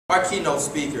Our keynote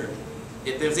speaker,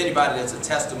 if there's anybody that's a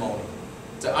testimony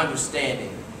to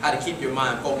understanding how to keep your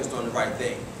mind focused on the right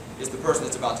thing, is the person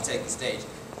that's about to take the stage.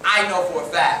 I know for a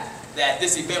fact that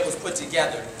this event was put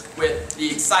together with the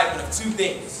excitement of two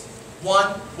things.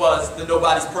 One was the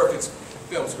Nobody's Perfect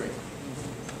film screening,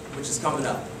 which is coming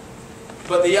up.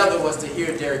 But the other was to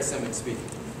hear Derrick Simmons speak.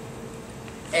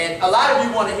 And a lot of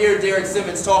you want to hear Derrick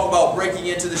Simmons talk about breaking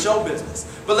into the show business.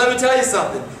 But let me tell you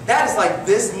something, that is like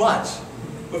this much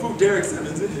of who Derrick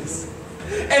Simmons is.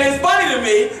 And it's funny to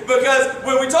me because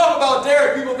when we talk about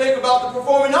Derrick, people think about the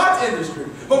performing arts industry.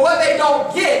 But what they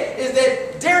don't get is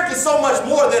that Derrick is so much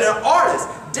more than an artist.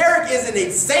 Derrick is an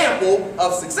example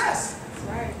of success. That's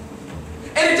right.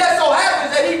 And it just so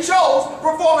happens that he chose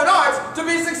performing arts to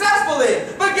be successful in.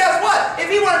 But guess what? If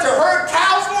he wanted to herd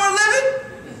cows for a living,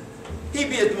 he'd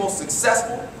be the most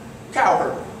successful cow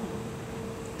herder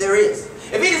there is.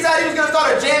 If he decided he was going to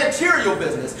start a janitorial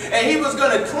business and he was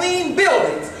going to clean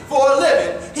buildings for a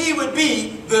living, he would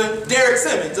be the Derrick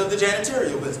Simmons of the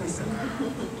janitorial business.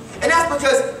 And that's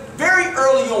because very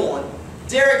early on,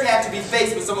 Derrick had to be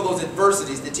faced with some of those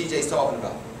adversities that TJ's talking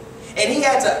about. And he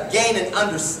had to gain an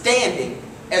understanding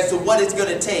as to what it's going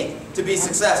to take to be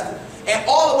successful. And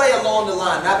all the way along the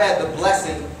line, I've had the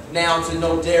blessing now to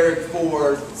know Derrick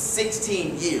for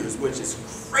 16 years, which is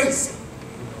crazy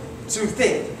to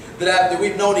think that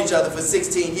we've known each other for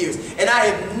 16 years. And I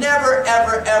have never,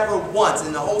 ever, ever once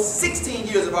in the whole 16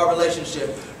 years of our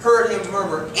relationship heard him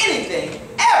murmur anything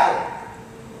ever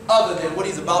other than what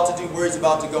he's about to do, where he's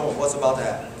about to go, and what's about to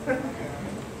happen.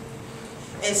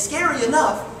 And scary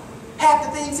enough, half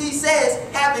the things he says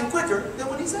happen quicker than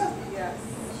what he says. Yes.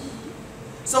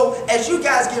 So as you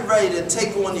guys get ready to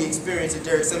take on the experience of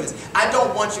Derrick Simmons, I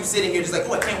don't want you sitting here just like,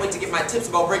 oh, I can't wait to get my tips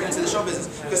about breaking into the show business,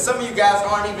 because some of you guys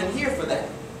aren't even here for that.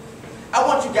 I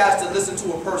want you guys to listen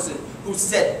to a person who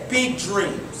set big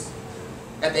dreams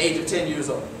at the age of 10 years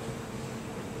old.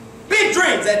 Big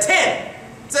dreams at 10.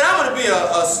 Said, I'm going to be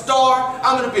a star,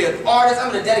 I'm going to be an artist, I'm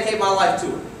going to dedicate my life to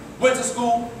it. Went to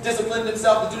school, disciplined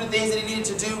himself to do the things that he needed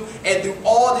to do, and through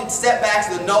all the setbacks,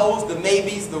 the no's, the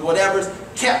maybes, the whatevers,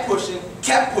 kept pushing,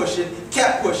 kept pushing,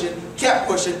 kept pushing, kept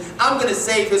pushing. I'm going to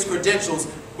save his credentials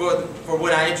for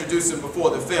when I introduce him before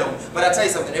the film. But I tell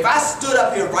you something, if I stood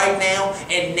up here right now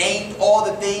and named all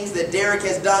the things that Derrick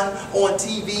has done on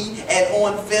TV and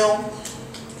on film,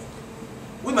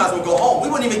 we might as well go home. We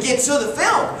wouldn't even get to the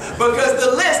film because the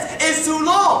list is too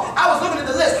long. I was looking at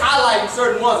the list, highlighting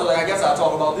certain ones. I was like, I guess I'll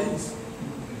talk about these.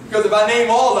 Because if I name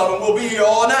all of them, we'll be here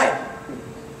all night.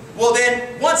 Well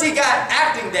then, once he got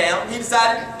acting down, he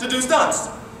decided to do stunts.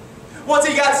 Once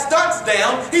he got stunts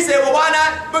down, he said, well, why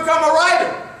not become a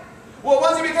writer? Well,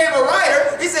 once he became a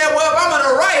writer, he said, well, if I'm going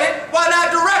to write it, why not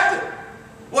direct it?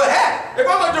 Well, heck, if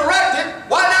I'm going to direct it,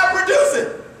 why not produce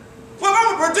it? Well, if I'm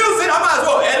going to produce it, I might as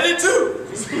well edit it too.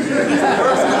 At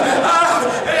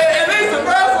least the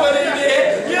first one he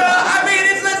did. You know, I mean,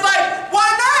 it's just like, why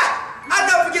not? I'll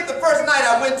never forget the first night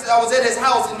I was at his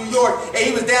house in New York, and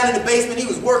he was down in the basement, he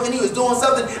was working, he was doing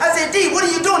something. I said, D, what are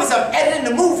you doing? He said, I'm editing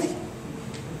the movie.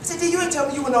 I said, D, you ain't tell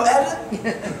me you were no editor?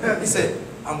 He said,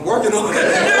 I'm working on it. He's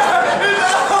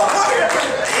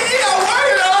not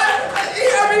working on it.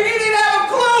 I mean, he didn't have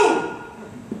a clue.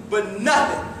 But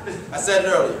nothing, I said it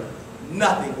earlier,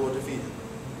 nothing will defeat him.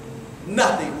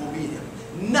 Nothing will beat him.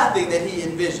 Nothing that he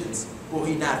envisions will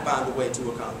he not find a way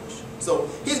to accomplish. So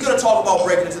he's going to talk about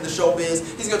breaking into the show biz.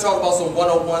 He's going to talk about some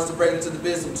 101s to break into the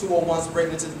biz, some 201s to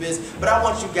break into the biz. But I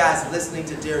want you guys listening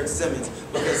to Derrick Simmons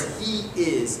because he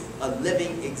is a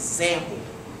living example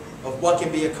of what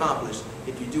can be accomplished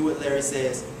if you do what Larry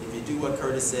says, if you do what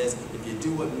Curtis says, if you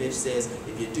do what Mitch says,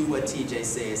 if you do what TJ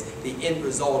says. The end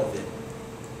result of it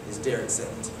is Derrick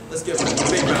Simmons. Let's give him a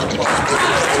big round of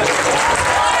applause.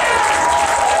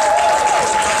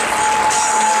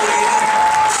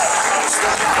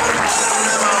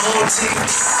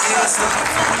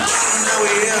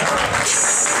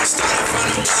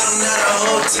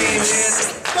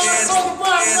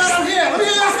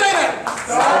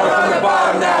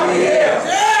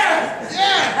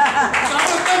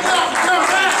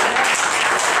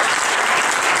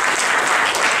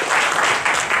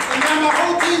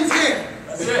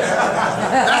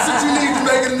 That's what you need to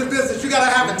make it in the business. You got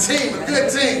to have a team, a good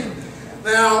team.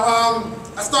 Now,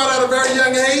 I started at a very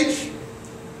young age.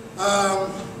 I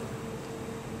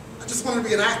just wanted to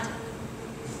be an actor.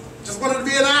 Just wanted to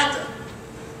be an actor.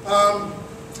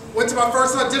 Went to my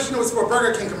first audition. It was for a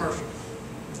Burger King commercial.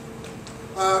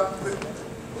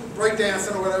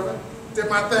 Breakdancing or whatever. Did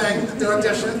my thing at the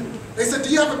audition. They said, do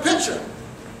you have a picture?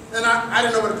 And I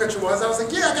didn't know what a picture was. I was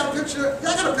like, yeah, I got a picture.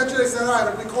 Yeah, I got a picture. They said, all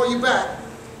right, if we call you back,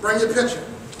 bring your picture.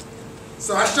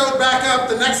 So I showed back up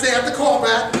the next day at the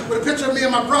callback with a picture of me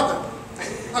and my brother.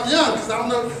 I'm young, because I don't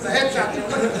know, it's a headshot. You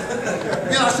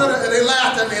know, I showed it, and they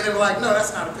laughed at me, and they were like, no,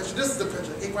 that's not a picture, this is the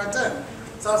picture, 8x10.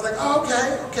 So I was like, oh,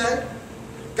 okay.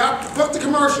 Booked the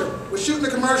commercial. We're shooting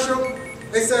the commercial.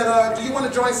 They said, do you want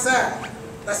to join SAG?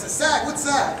 I said, SAG? What's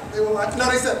SAG? They were like, no,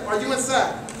 they said, are you in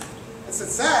SAG? I said,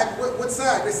 SAG? What's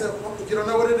SAG? They said, well, if you don't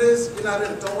know what it is, you're not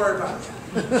in it, don't worry about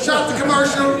it. Shot the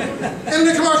commercial. In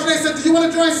the commercial, they said, do you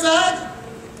want to join SAG?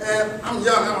 And I'm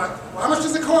young, I'm like, well, how much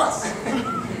does it cost?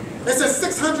 They said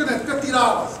 $650.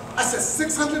 I said,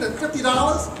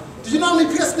 $650? Do you know how many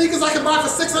pair of sneakers I can buy for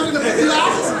 $650?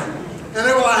 And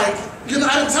they were like, you know,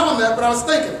 I didn't tell them that, but I was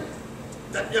thinking,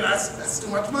 that, you know, that's too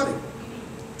much money.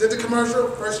 Did the commercial,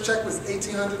 first check was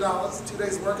 $1,800, 2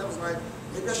 days work, I was like,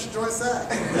 maybe I should join SAG.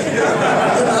 You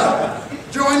know?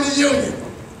 Join the union.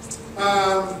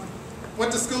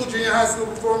 Went to school, junior high school,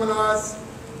 performing arts,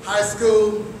 high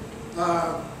school,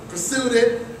 pursued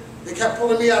it. They kept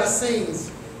pulling me out of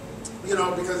scenes, you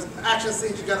know, because action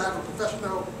scenes, you gotta have a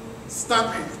professional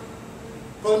stuntman.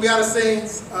 Pulling me out of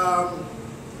scenes.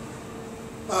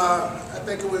 I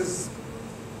think it was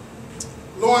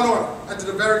Law and Order. I did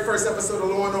the very first episode of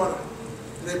Law and Order.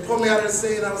 And they pulled me out of the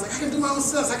scene, and I was like, I can do my own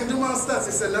stunts, I can do my own stunts.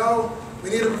 They said, no,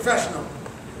 we need a professional.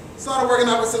 Started working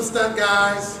out with some stunt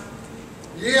guys.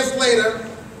 Years later,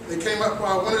 they came up,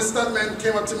 one of the stuntmen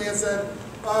came up to me and said,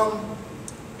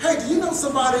 hey, do you know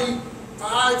somebody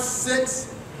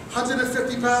 5'6",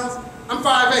 150 pounds? I'm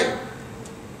 5'8".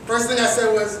 First thing I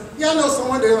said was, yeah, I know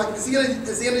someone. They're like, is he in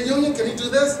the union? Can he do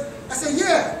this? I said,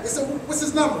 yeah. They said, what's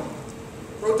his number?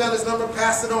 Wrote down his number,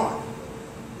 passed it on.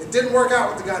 It didn't work out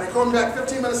with the guy. They called me back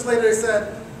 15 minutes later. They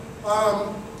said,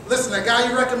 listen, that guy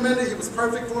you recommended, he was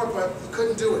perfect for it, but he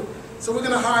couldn't do it. So we're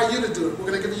going to hire you to do it. We're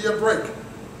going to give you a break.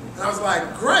 And I was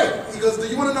like, great. He goes, do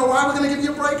you want to know why we're going to give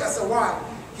you a break? I said, why?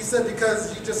 He said,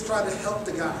 because you just tried to help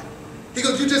the guy. He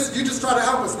goes, you just tried to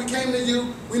help us. We came to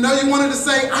you. We know you wanted to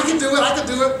say, I can do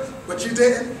it, but you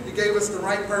didn't. You gave us the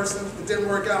right person. It didn't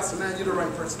work out, so now you're the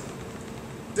right person.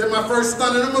 Did my first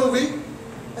stunt in a movie,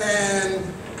 and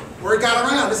word got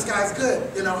around, this guy's good.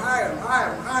 You know, hire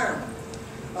him.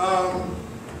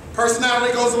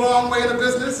 Personality goes a long way in the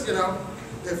business, you know.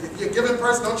 If you're giving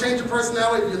person, don't change your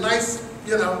personality. If you're nice,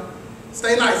 you know,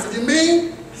 stay nice. If you're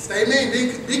mean, stay mean.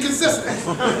 Be consistent. Be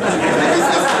consistent.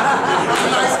 I'm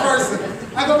a nice person.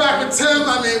 I go back with Tim.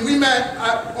 I mean, we met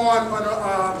on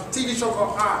a TV show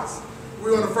called Oz. We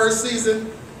were on the first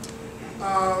season.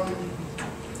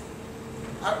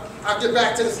 I'll get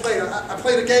back to this later. I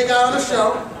played a gay guy on the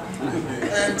show,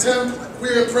 and Tim, we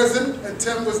were in prison, and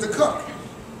Tim was the cook.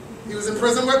 He was in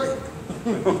prison with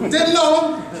me. Didn't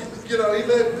know him. You know, he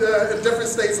lived in different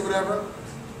states or whatever.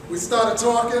 We started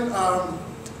talking.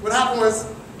 What happened was,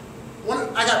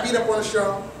 I got beat up on the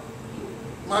show.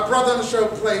 My brother on the show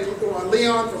played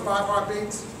Leon from 5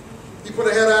 Heartbeats. He put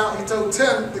a head out. He told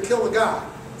Tim to kill the guy.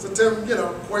 So Tim, you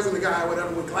know, poisoned the guy or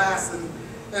whatever with glass, and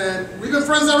we've been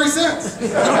friends ever since.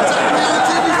 Friends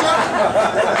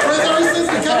ever since.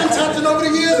 We kept in touch, and over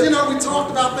the years, you know, we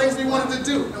talked about things we wanted to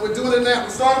do, and we're doing it now. We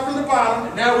started from the bottom.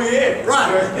 And now we're here.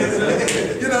 Right.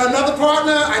 You know, another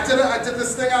partner, I did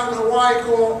this thing out in Hawaii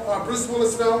called Bruce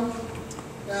Willis Film,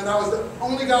 and I was the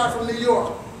only guy from New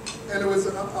York, and it was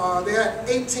they had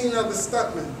 18 other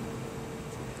stuntmen,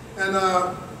 and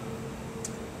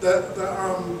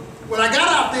when I got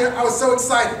out there, I was so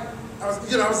excited. I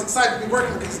was excited to be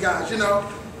working with these guys, you know.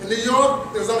 In New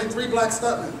York, there was only 3 black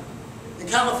stuntmen. In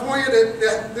California,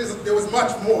 there was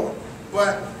much more.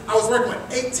 But I was working with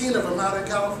 18 of them out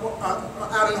in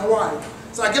out in Hawaii.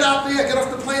 So I get out there, I get off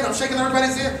the plane, I'm shaking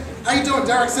everybody's hand. How you doing,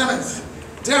 Derrick Simmons?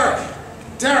 Derrick,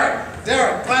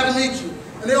 glad to meet you.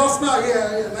 And they all smile,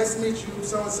 yeah, nice to meet you,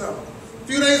 so-and-so. A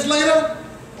few days later,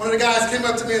 one of the guys came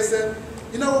up to me and said,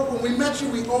 you know, when we met you,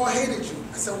 we all hated you.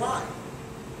 I said, why?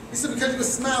 He said, because you were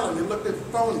smiling and looked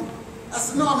phony. I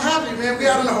said, no, I'm happy, man. We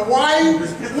out in Hawaii,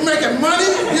 we're making money,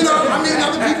 you know, I'm meeting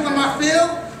other people in my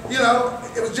field, you know,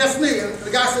 it was just me. And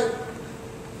the guy said,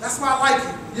 that's why I like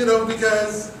you, you know,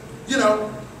 because, you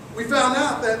know, we found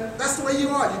out that that's the way you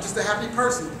are. You're just a happy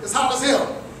person. It's hot as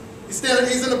hell. He's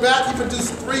in the back, he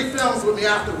produced 3 films with me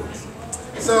afterwards.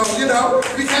 So, you know,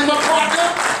 became my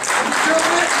partner, he's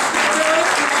doing it,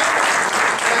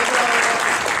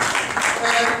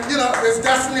 and, you know, it's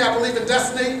destiny. I believe in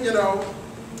destiny, you know.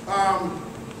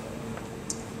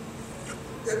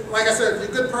 Like I said, if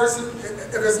you're a good person,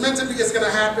 if it's meant to be, it's going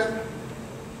to happen.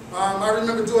 I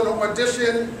remember doing an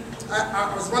audition.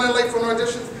 I was running late for an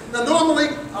audition. Now, normally,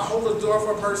 I hold the door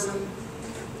for a person.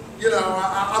 You know,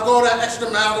 I'll go that extra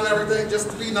mile and everything just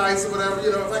to be nice or whatever,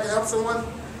 you know, if I can help someone.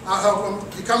 I'll help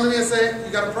them. You come to me and say,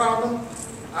 you got a problem?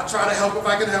 I'll try to help if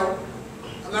I can help.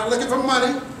 I'm not looking for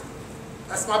money.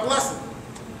 That's my blessing.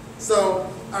 So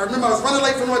I remember I was running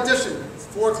late for an audition. It's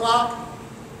 4 o'clock.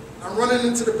 I'm running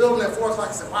into the building at 4 o'clock.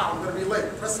 I said, wow, I'm going to be late.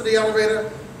 Press for the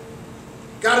elevator.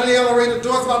 Got in the elevator, the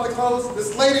door's about to close.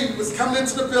 This lady was coming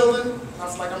into the building. I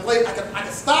was like, I'm late. I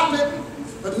can stop it,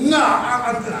 but no,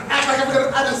 I act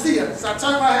like I didn't see her. So I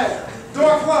turned my head.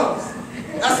 Door closed.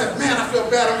 I said, man, I feel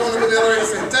bad. I'm going to the elevator. I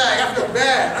said, dang, I feel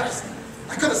bad.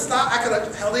 I could have stopped. I could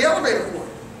have held the elevator for her.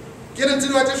 Get into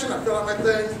the audition. I fill out my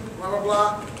thing, blah, blah,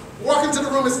 blah. Walk into the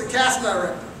room, it's the casting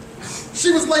director.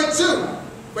 She was late too,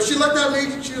 but she looked at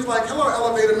me, she was like, hello,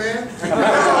 elevator man. I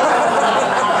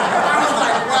was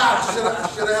like, wow, I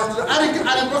should have helped her.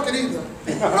 I didn't book it either.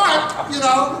 But, you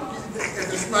know,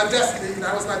 it's my destiny.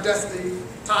 That was my destiny.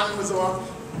 Timing was off.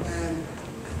 And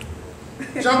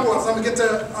Jump Offs, I'm going to get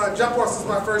to, Jump Offs is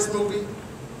my first movie.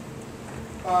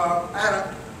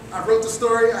 I wrote the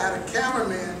story, I had a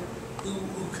cameraman who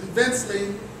convinced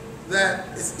me that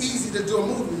it's easy to do a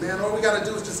movie, man. All we got to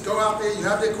do is just go out there, you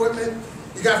have the equipment,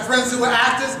 you got friends who are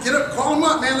actors, get up, call them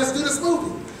up, man, let's do this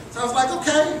movie. So I was like,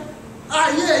 okay, all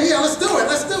right, yeah, let's do it.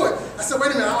 I said,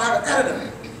 wait a minute, I don't have an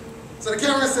editor. So the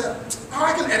cameraman said, oh,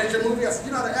 I can edit your movie. I said,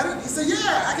 you know how to edit? He said,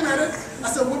 yeah, I can edit. I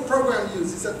said, what program do you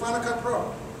use? He said, Final Cut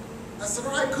Pro. I said,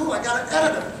 all right, cool, I got an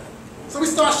editor. So we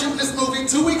start shooting this movie.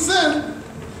 2 weeks in,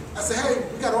 I said, hey,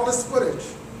 we got all this footage.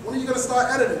 When are you going to start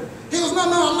editing? He goes, no,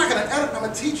 I'm not going to edit. I'm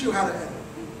going to teach you how to edit.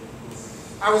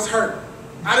 I was hurt.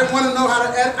 I didn't want to know how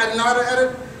to edit. I didn't know how to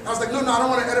edit. I was like, no, I don't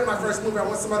want to edit my first movie. I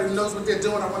want somebody who knows what they're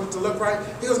doing. I want it to look right.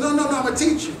 He goes, no, I'm going to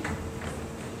teach you.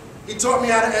 He taught me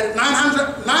how to edit.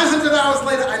 900 hours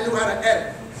later, I knew how to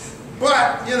edit.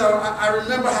 But, you know, I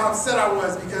remember how upset I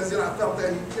was because, you know, I felt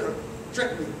that he, you know,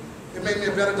 tricked me. It made me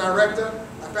a better director.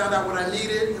 I found out what I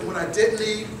needed and what I didn't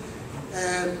need.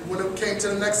 And when it came to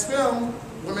the next film,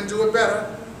 Women Do It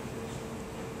Better,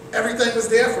 everything was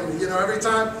there for me. You know, every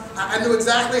time I knew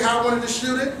exactly how I wanted to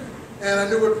shoot it, and I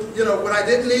knew what, you know, what I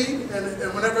didn't need.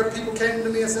 And whenever people came to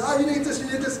me and said, "Oh, you need this,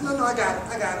 no, I got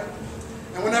it.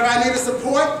 And whenever I needed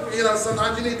support, you know,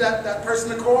 sometimes you need that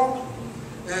person to call.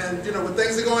 And you know, when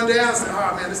things are going down, I say,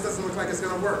 "Oh man, this doesn't look like it's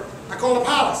going to work." I call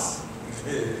Apollos,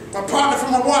 my partner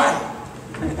from Hawaii.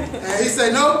 And he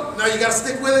said, no, you got to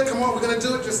stick with it. Come on, we're going to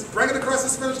do it. Just bring it across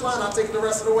this finish line. I'll take it the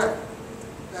rest of the way.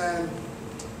 And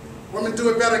Women Do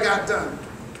It Better got done.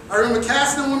 I remember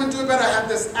casting Women Do It Better. I had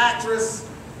this actress.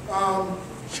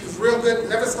 She was real good.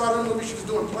 Never started a movie. She was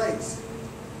doing plays.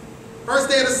 First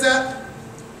day of the set,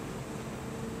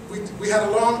 we had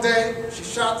a long day. She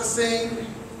shot the scene.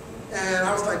 And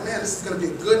I was like, man, this is going to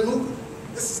be a good movie.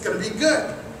 This is going to be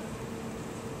good.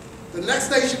 The next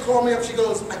day she called me up, she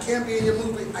goes, I can't be in your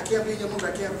movie, I can't finish.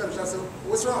 I said,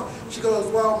 what's wrong? She goes,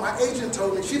 well, my agent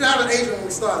told me, she didn't have an agent when we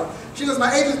started. She goes,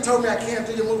 my agent told me I can't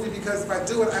do your movie because if I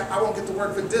do it, I won't get to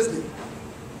work for Disney.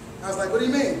 I was like, what do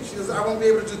you mean? She goes, I won't be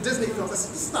able to do Disney films. I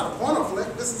said, this is not a porno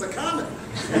flick, this is a comedy.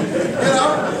 You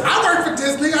know, I work for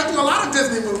Disney, I do a lot of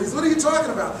Disney movies. What are you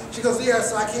talking about? She goes, yeah,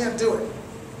 so I can't do it.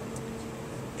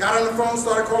 Got on the phone,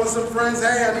 started calling some friends,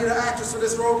 hey, I need an actress for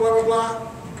this role, blah, blah, blah.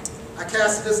 I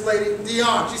casted this lady,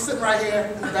 Dion. She's sitting right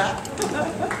here in the back.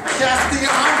 I cast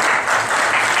Dion.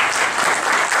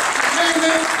 She came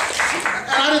in,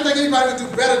 and I didn't think anybody would do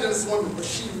better than this woman, but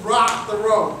she rocked the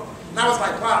role. And I was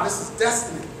like, wow, this is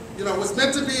destiny. You know, what's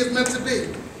meant to be is meant to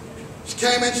be. She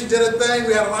came in, she did her thing.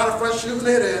 We had a lot of fun shooting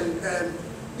it, and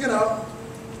you know,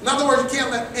 in other words, you can't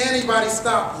let anybody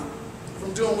stop you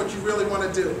from doing what you really want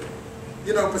to do.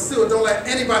 You know, pursue it. Don't let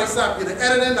anybody stop you. The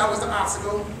editing, that was the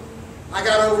obstacle. I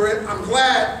got over it. I'm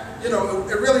glad, you know,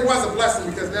 it really was a blessing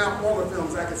because now all the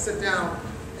films I can sit down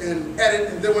and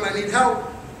edit, and then when I need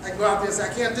help, I can go out there and say,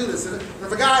 I can't do this. And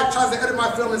if a guy tries to edit my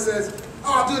film and says,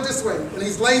 oh, I'll do it this way, and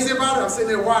he's lazy about it, I'm sitting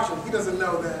there watching. He doesn't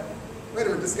know that, wait a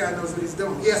minute, this guy knows what he's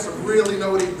doing. He has to really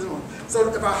know what he's doing. So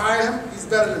if I hire him, he's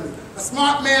better than me. A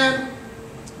smart man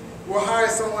will hire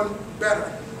someone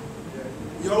better.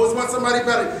 You always want somebody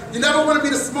better. You never want to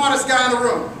be the smartest guy in the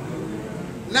room.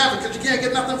 Never, because you can't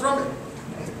get nothing from it.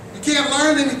 You can't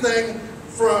learn anything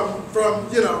from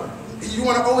you know, you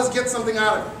want to always get something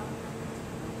out of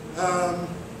it.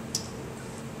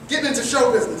 Getting into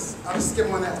show business, I'll just skip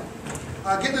on that.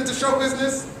 Getting into show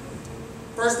business,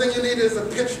 first thing you need is a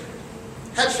picture.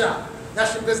 Headshot,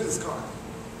 that's your business card.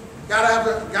 Gotta have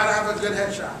a good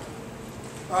headshot.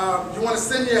 You want to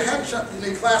send your headshot, you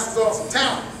need classes also.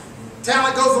 Talent.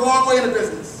 Talent goes a long way in the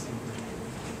business.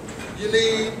 You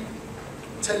need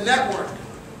to network.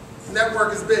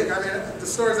 Network is big. I mean, the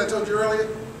stories I told you earlier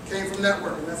came from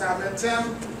networking. That's how I met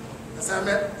Tim. That's how I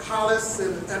met Hollis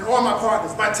and all my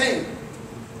partners, my team.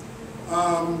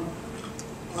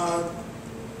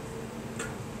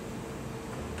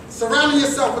 Surrounding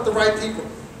yourself with the right people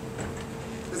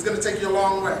is going to take you a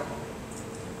long way.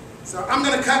 So I'm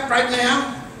going to cut right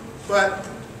now, but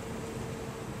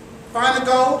find a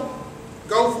goal,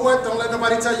 go for it. Don't let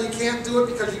nobody tell you you can't do it,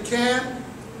 because you can.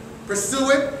 Pursue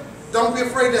it. Don't be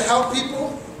afraid to help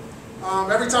people.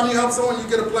 Every time you help someone, you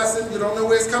get a blessing. You don't know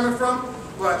where it's coming from,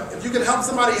 but if you can help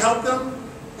somebody, help them,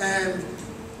 and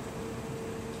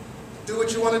do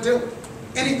what you want to do.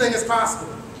 Anything is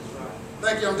possible.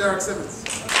 Thank you. I'm Derrick Simmons.